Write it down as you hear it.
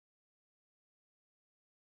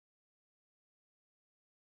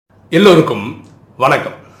எல்லோருக்கும்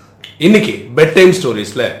வணக்கம். இன்னைக்கு பெட் டைம்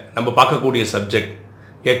ஸ்டோரிஸ்ல நம்ம பார்க்கக்கூடிய subject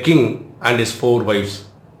a king and is 4 wives.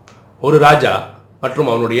 ஒரு ராஜா மற்றும்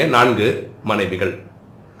அவனுடைய 4 மனைவிகள்.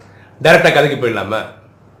 டைரக்டா கதைக்கு போயிடலாம.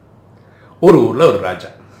 ஒரு ஊர்ல ஒரு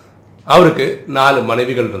ராஜா, அவருக்கு 4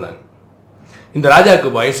 மனைவிகள் இருந்தாங்க. இந்த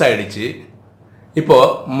ராஜாவுக்கு வயசாயிடுச்சு. இப்போ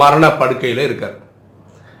மரண படுக்கையில் இருக்கார்.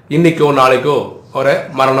 இன்னைக்கோ நாளைக்கோ அவரை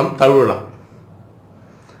மரணம் தழுவலாம்.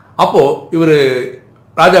 அப்போ இவர்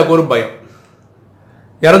ராஜாவுக்கு ஒரு பயம்.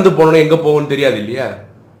 இறந்து போனோன்னு எங்கே போகணும்னு தெரியாது இல்லையா?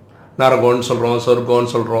 நரகோன்னு சொல்கிறோம்,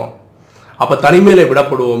 சொர்க்கோன்னு சொல்கிறோம். அப்போ தனிமையில்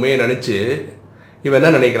விடப்படுவோமே நினச்சி இவன்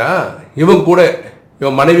என்ன நினைக்கிறான்,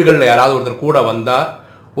 இவன் மனைவிகளில் யாராவது ஒருத்தர் கூட வந்தால்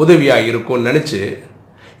உதவியாக இருக்கும்னு நினச்சி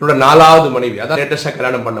இவனோட 4வது மனைவி, அதான் லேட்டஸ்டாக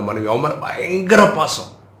கல்யாணம் பண்ண மனைவி, அவன் பயங்கர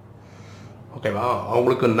பாசம். ஓகேவா?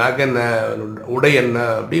 அவங்களுக்கு நகை என்ன, உடை என்ன,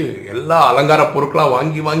 அப்படி எல்லா அலங்கார பொருட்களாக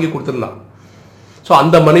வாங்கி வாங்கி கொடுத்துருந்தான். ஸோ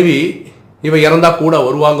அந்த மனைவி இவன் இறந்தா கூட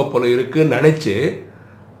வருவாங்க போல இருக்குன்னு நினைச்சு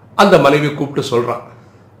அந்த மனைவி கூப்பிட்டு சொல்றான்,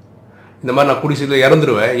 இந்த மாதிரி நான் குடிசையில்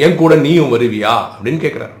இறந்துருவேன், என் கூட நீயும் வருவியா அப்படின்னு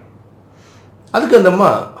கேட்குறாரு. அதுக்கு அந்த அம்மா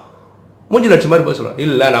மூஞ்சி லட்சம் மாதிரி போய் சொல்றான்,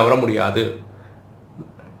 இல்லை நான் வர முடியாது,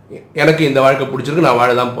 எனக்கு இந்த வாழ்க்கை பிடிச்சிருக்கு, நான்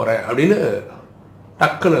வாழ தான் போறேன் அப்படின்னு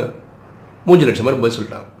டக்குன்னு மூஞ்சி லட்சம் மாதிரி போய்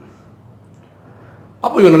சொல்லிட்டாங்க.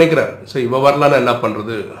 அப்போ இவன் நினைக்கிறார், சரி இவன் வரலான்னு என்ன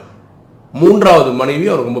பண்றது? 3வது மனைவி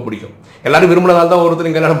அவருக்கு ரொம்ப பிடிக்கும். எல்லாரும் விரும்பினதால் தான்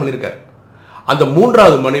ஒருத்தர் கல்யாணம் பண்ணியிருக்காரு. அந்த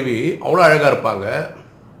 3வது மனைவி அவ்வளோ அழகாக இருப்பாங்க.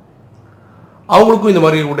 அவங்களுக்கும் இந்த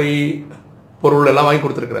மாதிரி உடை பொருள் எல்லாம் வாங்கி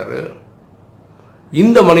கொடுத்துருக்கிறாரு.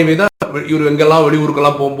 இந்த மனைவி தான் இவர் எங்கெல்லாம்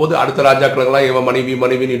வெளியூருக்கெல்லாம் போகும்போது அடுத்த ராஜாக்களுக்கெல்லாம் இவன்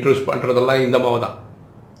மனைவின்னு இன்ட்ரோடியூஸ் பண்ணுறதெல்லாம் இந்த மாவை தான்.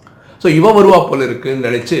 ஸோ இவன் வருவா போல இருக்குன்னு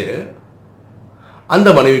நினச்சி அந்த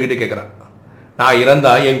மனைவி கிட்டே கேட்குறான், நான்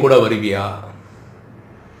இறந்தா என் கூட வருவியா?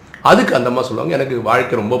 அதுக்கு அந்த அம்மா சொல்லுவாங்க, எனக்கு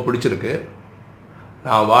வாழ்க்கை ரொம்ப பிடிச்சிருக்கு,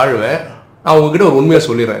 நான் வாழ்வேன், நான் உங்ககிட்ட ஒரு உண்மையை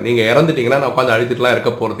சொல்லிடுறேன், நீங்கள் இறந்துட்டீங்கன்னா நான் உட்காந்து அழுத்திட்டுலாம்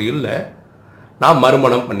இருக்க போகிறது இல்லை, நான்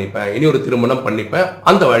மறுமணம் பண்ணிப்பேன், இனி ஒரு திருமணம் பண்ணிப்பேன்,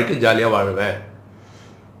 அந்த வாழ்க்கை ஜாலியாக வாழுவேன்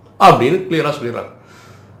அப்படின்னு கிளியராக சொல்லிடுறாங்க.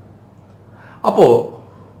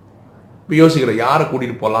 அப்போது யோசிக்கிற, யாரை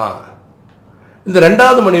கூட்டிகிட்டு போகலாம்? இந்த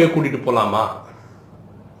 2வது மனைவியை கூட்டிகிட்டு போகலாமா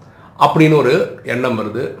அப்படின்னு ஒரு எண்ணம்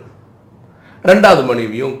வருது. 2வது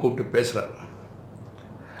மனைவியும் கூப்பிட்டு பேசுகிறார்,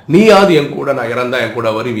 நீயாவது என் கூட, நான் இறந்தா என் கூட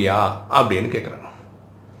வருவியா அப்படின்னு கேட்குறாங்க.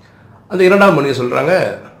 அந்த 2வது மனைவி சொல்கிறாங்க,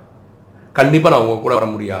 கண்டிப்பாக நான் உங்கள் கூட வர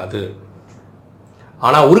முடியாது,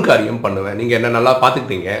 ஆனால் ஒரு காரியம் பண்ணுவேன், நீங்கள் என்ன நல்லா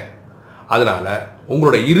பார்த்துக்கிட்டீங்க, அதனால்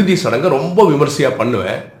உங்களோட இறுதி சடங்கை ரொம்ப விமர்சையாக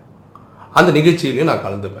பண்ணுவேன், அந்த நிகழ்ச்சியிலையும் நான்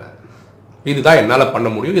கலந்துப்பேன், இதுதான் என்னால் பண்ண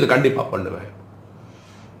முடியும், இது கண்டிப்பாக பண்ணுவேன்.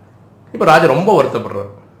 இப்போ ராஜா ரொம்ப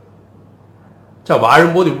வருத்தப்படுறார். சார்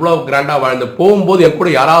வாழும்போது இவ்வளோ கிராண்டாக வாழ்ந்து போகும்போது என் கூட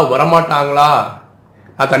யாராவது வரமாட்டாங்களா,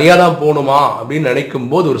 நான் தனியாக தான் போகணுமா அப்படின்னு நினைக்கும்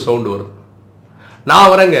போது ஒரு சவுண்டு வருது,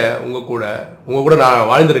 நான் வரேங்க உங்கள் கூட நான்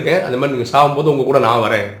வாழ்ந்திருக்கேன், அந்த மாதிரி நீங்கள் சாகும்போது உங்கள் கூட நான்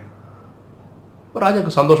வரேன்.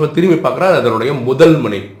 ராஜாவுக்கு சந்தோஷம். திரும்பி பார்க்குறாரு, அதனுடைய முதல்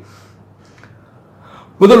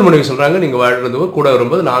மனைவி சொல்கிறாங்க, நீங்கள் வாழ்றது கூட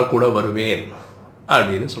வரும்போது நான் கூட வருவேன்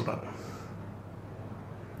அப்படின்னு சொல்கிறாங்க.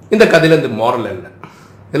 இந்த கதையில் இந்த மாரல் என்ன,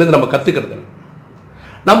 இதுலேருந்து நம்ம கற்றுக்கிறது என்ன?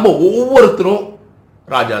 நம்ம ஒவ்வொருத்தரும்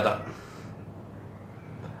ராஜா தான்.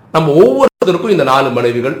 நம்ம ஒவ்வொருத்தருக்கும் இந்த 4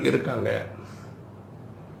 மனைவிகள் இருக்காங்க.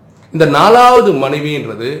 இந்த 4வது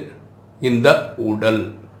மனைவின்றது இந்த உடல்.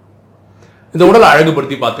 இந்த உடலை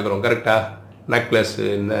அழகுபடுத்தி பார்த்துக்கிறோம், கரெக்டா? நெக்லஸ்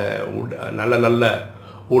என்ன, நல்ல நல்ல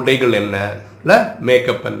உடைகள் என்ன, இல்லை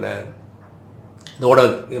மேக்கப் என்ன, இதோட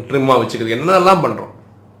ட்ரிம்மாக வச்சுக்கிறது என்னெல்லாம் பண்ணுறோம்.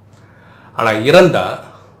 ஆனால் இறந்தா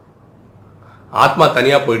ஆத்மா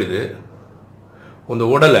தனியாக போயிடுது, இந்த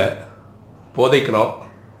உடலை புதைக்கிறோம்,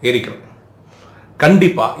 எரிக்கிறோம்.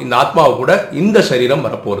 கண்டிப்பாக இந்த ஆத்மாவை கூட இந்த சரீரம்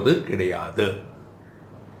வரப்போகிறது கிடையாது.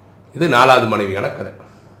 இது 4வது மனைவியான கதை.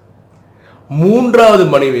 3வது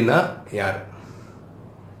மனைவினா யார்?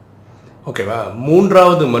 ஓகேவா?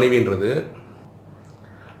 3வது மனைவின்றது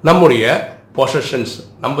நம்முடைய பொசஷன்ஸ்,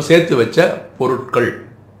 நம்ம சேர்த்து வச்ச பொருட்கள்,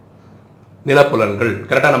 நிலப்புலன்கள்.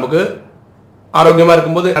 கரெக்டாக நமக்கு ஆரோக்கியமாக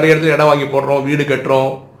இருக்கும்போது நிறைய இடத்துல இடம் வாங்கி போடுறோம், வீடு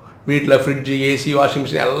கட்டுறோம், வீட்டில் ஃப்ரிட்ஜு, ஏசி, வாஷிங்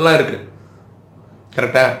மிஷின் எல்லாம் இருக்குது,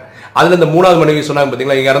 கரெக்டாக? அதில் இந்த 3வது மனைவி சொன்னாங்க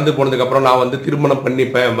பார்த்தீங்களா, இறந்து போனதுக்கப்புறம் நான் திருமணம்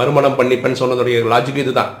பண்ணிப்பேன், மறுமணம் பண்ணிப்பேன்னு சொன்னதுடைய லாஜிக்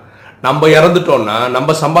இது தான். நம்ம இறந்துட்டோம்னா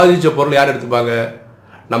நம்ம சம்பாதிச்ச பொருள் யார் எடுத்துப்பாங்க?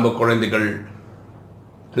 நம்ம குழந்தைகள்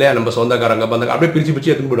இல்லையா, நம்ம சொந்தக்காரங்க, பந்தங்க, அப்படியே பிரித்து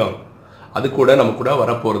எடுத்துன்னு போயிடுவாங்க. அது கூட நம்ம கூட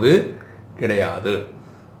வரப்போகிறது கிடையாது.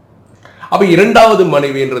 அப்போ 2வது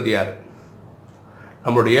மனைவின்றது யார்?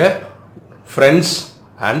 நம்மளுடைய ஃப்ரெண்ட்ஸ்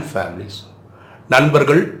அண்ட் ஃபேமிலிஸ்,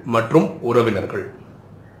 நண்பர்கள் மற்றும் உறவினர்கள்.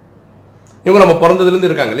 இவங்க நம்ம பிறந்ததுலேருந்து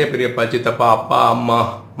இருக்காங்க இல்லையா, பெரியப்பா, சித்தப்பா, அப்பா, அம்மா,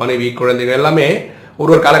 மனைவி, குழந்தைகள் எல்லாமே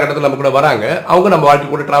ஒரு காலகட்டத்தில் நம்ம கூட வராங்க. அவங்க நம்ம வாழ்க்கை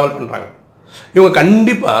கூட ட்ராவல் பண்ணுறாங்க. இவங்க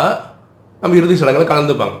கண்டிப்பாக நம்ம இறுதி சடங்குல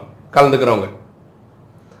கலந்துக்கிறவங்க.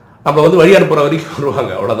 நம்மளை வந்து வழி அனுப்புற வரைக்கும்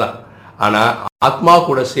வருவாங்க, அவ்வளோதான். ஆனால் ஆத்மா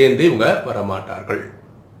கூட சேர்ந்து இவங்க வரமாட்டார்கள்.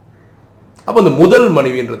 அப்போ இந்த முதல்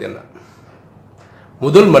மனைவின்றது என்ன?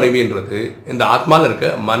 முதல் மனைவின்றது இந்த ஆத்மாவில் இருக்க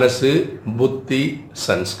மனசு, புத்தி,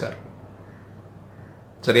 சன்ஸ்கார்.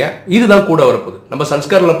 சரியா? இதுதான் கூட வரப்போகுது. நம்ம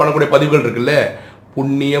சன்ஸ்காரில் பண்ணக்கூடிய பதிவுகள் இருக்குல்ல,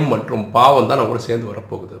 புண்ணியம் மற்றும் பாவம் தான் நம்ம கூட சேர்ந்து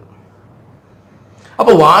வரப்போகுது.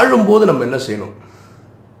 அப்போ வாழும்போது நம்ம என்ன செய்யணும்?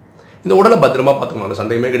 இந்த உடலை பத்திரமா பார்த்துக்கணும்,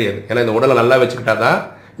 சந்தேகமே கிடையாது. ஏன்னா இந்த உடலை நல்லா வச்சுக்கிட்டா தான்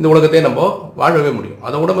இந்த உலகத்தையே நம்ம வாழவே முடியும்.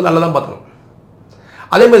 அந்த உடம்பு நல்லா தான் பார்த்துக்கணும்.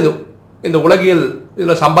 அதே மாதிரி இந்த உலகியல்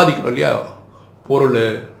இதில் சம்பாதிக்கணும் இல்லையா, பொருள்,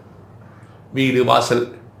 வீடு, வாசல்,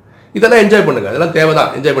 இதெல்லாம் என்ஜாய் பண்ணுங்க. அதெல்லாம் தேவை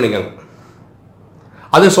தான், என்ஜாய் பண்ணிக்கோங்க.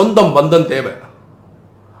 அது சொந்தம் பந்தம் தேவை,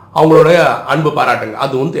 அவங்களுடைய அன்பு பாராட்டுங்க,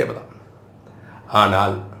 அதுவும் தேவை தான்.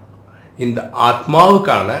 ஆனால் இந்த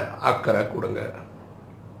ஆத்மாவுக்கான அக்கறை கொடுங்க.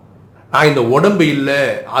 நான் இந்த உடம்பு இல்லை,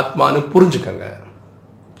 ஆத்மானு புரிஞ்சுக்கங்க.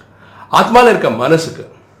 ஆத்மாவில் இருக்க மனசுக்கு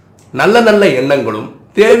நல்ல நல்ல எண்ணங்களும்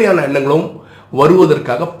தேவையான எண்ணங்களும்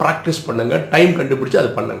வருவதற்காக ப்ராக்டிஸ் பண்ணுங்க, டைம் கண்டுபிடிச்சு அது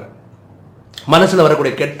பண்ணுங்க. மனசில்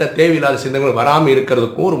வரக்கூடிய கெட்ட தேவையில்லாத சிந்தனைகள் வராமல்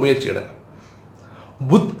இருக்கிறதுக்கும் ஒரு முயற்சி எடுங்க.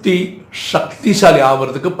 புத்தி சக்திசாலி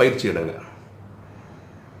ஆகிறதுக்கு பயிற்சி எடுங்க.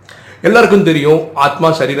 எல்லாருக்கும் தெரியும், ஆத்மா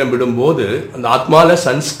சரீரம் விடும்போது அந்த ஆத்மாவில்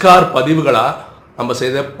சன்ஸ்கார் பதிவுகளாக நம்ம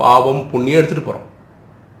செய்த பாவம் புண்ணியம் எடுத்துகிட்டு போகிறோம்.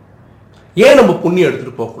 ஏன் நம்ம புண்ணியம்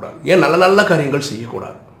எடுத்துகிட்டு போகக்கூடாது? ஏன் நல்ல நல்ல காரியங்கள்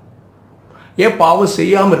செய்யக்கூடாது? ஏன் பாவம்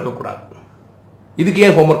செய்யாமல் இருக்கக்கூடாது? இதுக்கு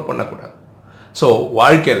ஏன் ஹோம்ஒர்க் பண்ணக்கூடாது? ஸோ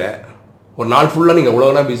வாழ்க்கையில் ஒரு நாள் ஃபுல்லாக நீங்கள்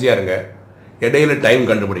எவ்வளோனா பிஸியாக இருங்க, இடையில டைம்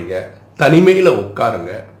கண்டுபிடிங்க, தனிமையில்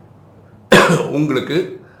உட்காருங்க, உங்களுக்கு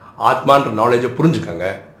ஆத்மான்ற நாலேஜை புரிஞ்சுக்கங்க,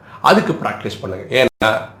 அதுக்கு ப்ராக்டிஸ் பண்ணுங்க.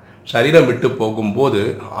 ஏன்னா சரீரம் விட்டு போகும்போது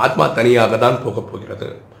ஆத்மா தனியாக தான் போக போகிறது.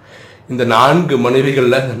 இந்த 4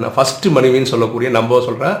 மனைவிகளில் ஃபஸ்ட்டு மனைவின்னு சொல்லக்கூடிய நம்ம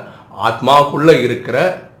சொல்கிற ஆத்மாவுக்குள்ளே இருக்கிற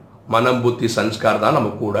மனம், புத்தி, சன்ஸ்கார் தான்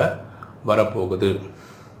நம்ம கூட வரப்போகுது.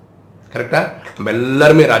 கரெக்டாக? நம்ம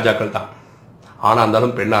எல்லாருமே ராஜாக்கள் தான், ஆணாக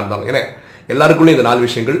இருந்தாலும் பெண்ணாக இருந்தாலும். ஏன்னா எல்லாருக்குள்ளேயும் இந்த 4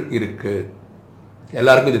 விஷயங்கள் இருக்குது,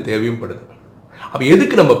 எல்லாருக்கும் இது தேவையும் படுது. அப்போ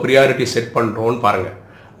எதுக்கு நம்ம ப்ரியாரிட்டி செட் பண்ணுறோன்னு பாருங்கள்.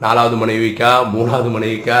 4வது மனைவிக்கா, 3வது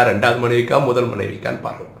மனைவிக்கா, 2வது மனைவிக்கா, முதல் மனைவிக்கான்னு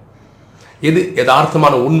பாருங்கள். இது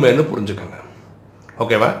யதார்த்தமான உண்மைன்னு புரிஞ்சுக்கோங்க.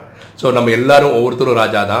 ஓகேவா? ஸோ நம்ம எல்லாரும் ஒவ்வொருத்தரும்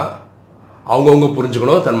ராஜா தான். அவங்கவுங்க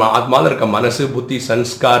புரிஞ்சுக்கணும், தன் ஆத்மாவில் இருக்க மனசு, புத்தி,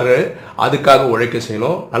 சன்ஸ்கார், அதுக்காக உழைக்க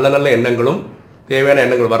செய்யணும். நல்ல நல்ல எண்ணங்களும் தேவையான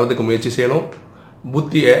எண்ணங்கள் வர்றதுக்கு முயற்சி செய்யணும்.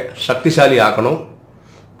 புத்தியை சக்திசாலி ஆக்கணும்,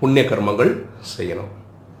 புண்ணிய கர்மங்கள் செய்யணும்.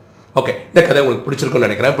 ஓகே, இந்த கதை உங்களுக்கு பிடிச்சிருக்குன்னு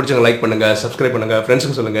நினைக்கிறேன். பிடிச்சவங்க லைக் பண்ணுங்கள், சப்ஸ்கிரைப் பண்ணுங்கள்,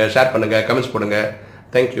 ஃப்ரெண்ட்ஸுக்கு சொல்லுங்கள், ஷேர் பண்ணுங்கள், கமெண்ட்ஸ் பண்ணுங்கள்.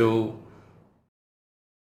 தேங்க்யூ.